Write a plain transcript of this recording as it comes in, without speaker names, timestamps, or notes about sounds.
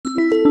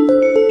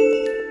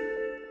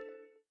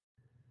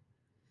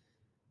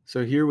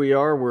So here we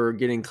are. We're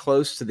getting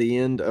close to the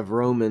end of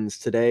Romans.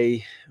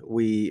 Today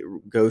we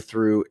go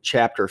through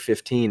chapter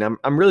 15.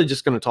 I'm really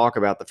just going to talk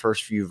about the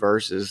first few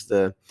verses.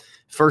 The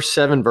first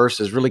 7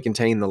 verses really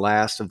contain the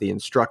last of the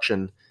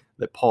instruction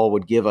that Paul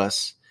would give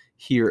us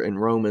here in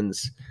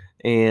Romans.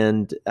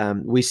 And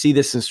we see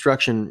this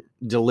instruction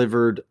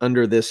delivered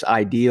under this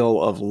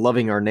ideal of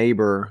loving our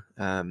neighbor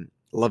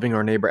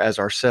as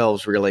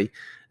ourselves, really,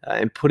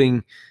 and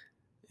putting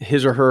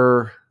his or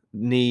her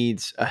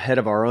needs ahead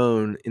of our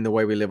own in the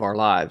way we live our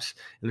lives.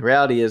 And the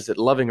reality is that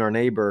loving our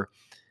neighbor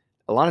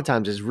a lot of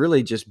times is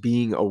really just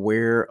being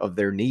aware of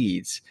their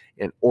needs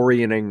and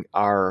orienting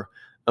our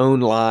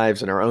own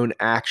lives and our own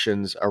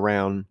actions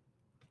around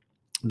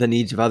the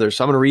needs of others.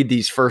 So I'm going to read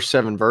these first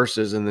 7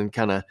 verses and then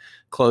kind of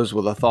close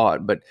with a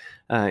thought. But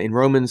in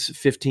Romans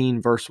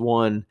 15, verse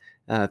 1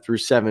 through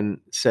 7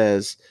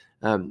 says,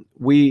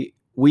 we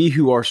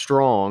who are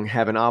strong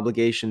have an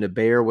obligation to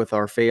bear with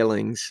our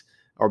failings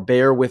or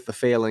bear with the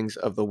failings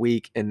of the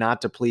weak and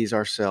not to please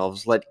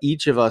ourselves. Let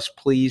each of us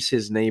please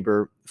his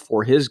neighbor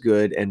for his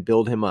good and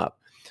build him up.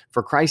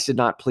 For Christ did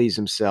not please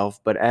himself,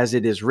 but as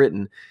it is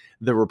written,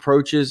 the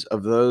reproaches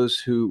of those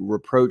who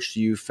reproached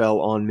you fell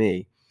on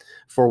me.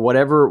 For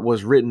whatever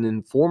was written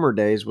in former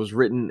days was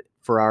written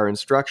for our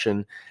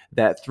instruction,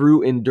 that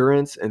through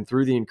endurance and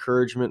through the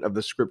encouragement of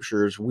the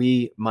scriptures,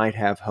 we might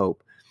have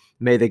hope.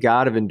 May the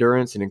God of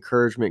endurance and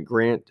encouragement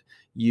grant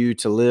you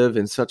to live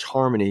in such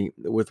harmony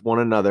with one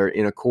another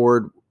in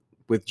accord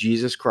with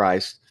Jesus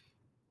Christ,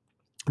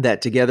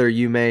 that together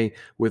you may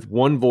with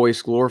one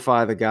voice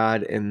glorify the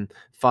God and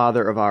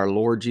Father of our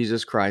Lord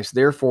Jesus Christ.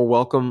 Therefore,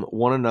 welcome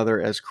one another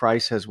as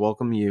Christ has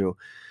welcomed you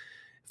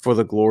for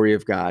the glory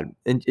of God.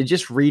 And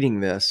just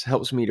reading this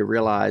helps me to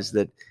realize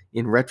that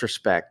in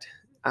retrospect,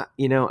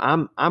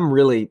 I'm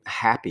really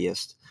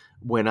happiest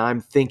when I'm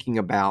thinking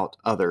about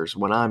others,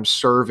 when I'm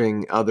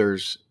serving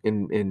others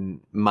in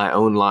my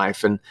own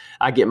life. And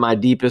I get my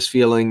deepest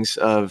feelings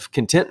of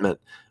contentment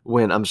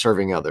when I'm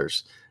serving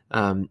others.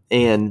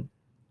 And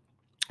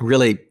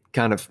really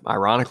kind of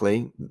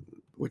ironically,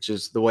 which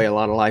is the way a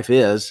lot of life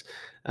is,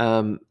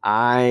 when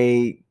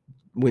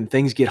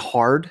things get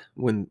hard,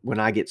 when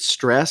I get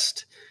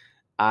stressed,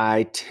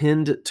 I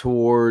tend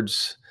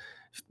towards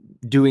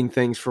doing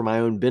things for my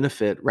own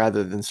benefit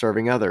rather than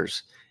serving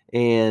others.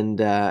 And,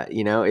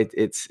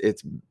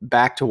 it's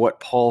back to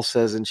what Paul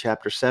says in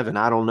chapter 7.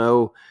 I don't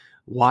know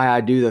why I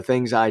do the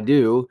things I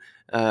do,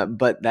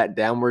 but that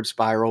downward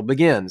spiral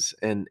begins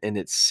and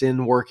it's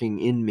sin working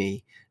in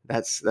me.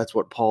 That's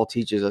what Paul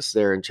teaches us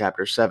there in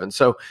chapter 7.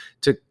 So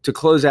to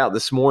close out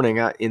this morning,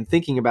 in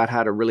thinking about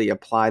how to really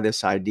apply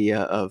this idea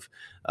of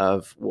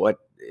what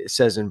it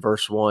says in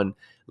verse 1,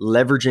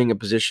 leveraging a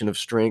position of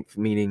strength,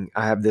 meaning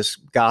I have this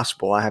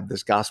gospel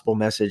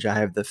message, I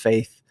have the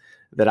faith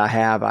that I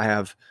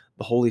have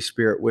the Holy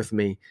Spirit with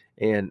me,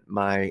 and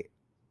my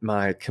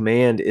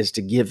command is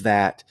to give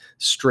that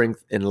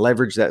strength and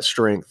leverage that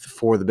strength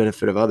for the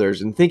benefit of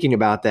others. And thinking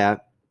about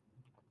that,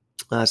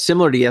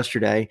 similar to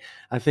yesterday,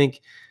 I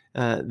think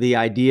the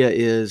idea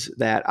is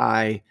that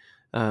I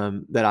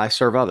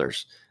serve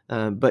others.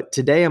 But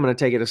today I'm going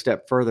to take it a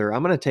step further.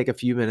 I'm going to take a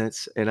few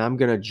minutes and I'm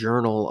going to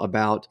journal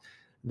about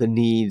the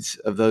needs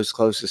of those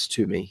closest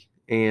to me.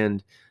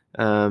 And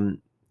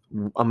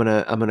I'm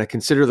gonna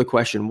consider the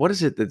question: what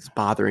is it that's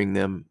bothering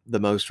them the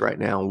most right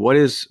now?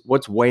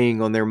 What's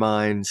weighing on their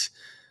minds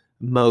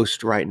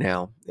most right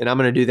now? And I'm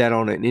going to do that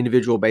on an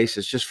individual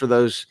basis, just for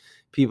those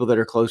people that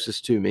are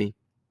closest to me.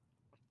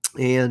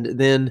 And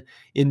then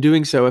in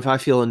doing so, if I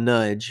feel a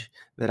nudge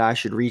that I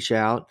should reach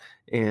out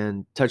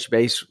and touch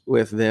base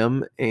with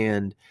them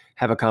and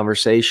have a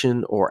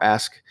conversation or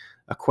ask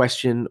a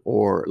question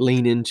or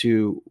lean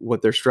into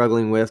what they're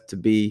struggling with to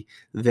be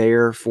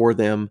there for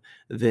them,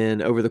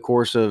 then over the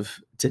course of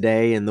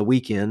today and the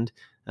weekend,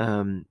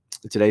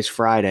 today's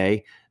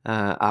Friday,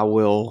 I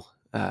will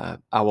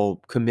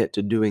commit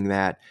to doing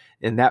that.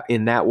 And that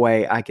in that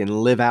way, I can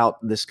live out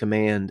this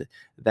command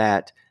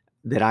that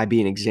I be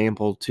an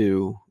example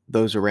to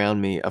those around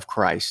me of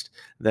Christ,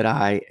 that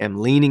I am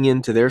leaning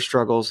into their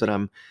struggles, that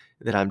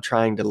I'm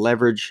trying to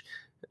leverage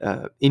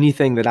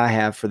anything that I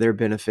have for their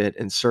benefit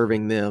and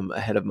serving them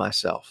ahead of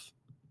myself.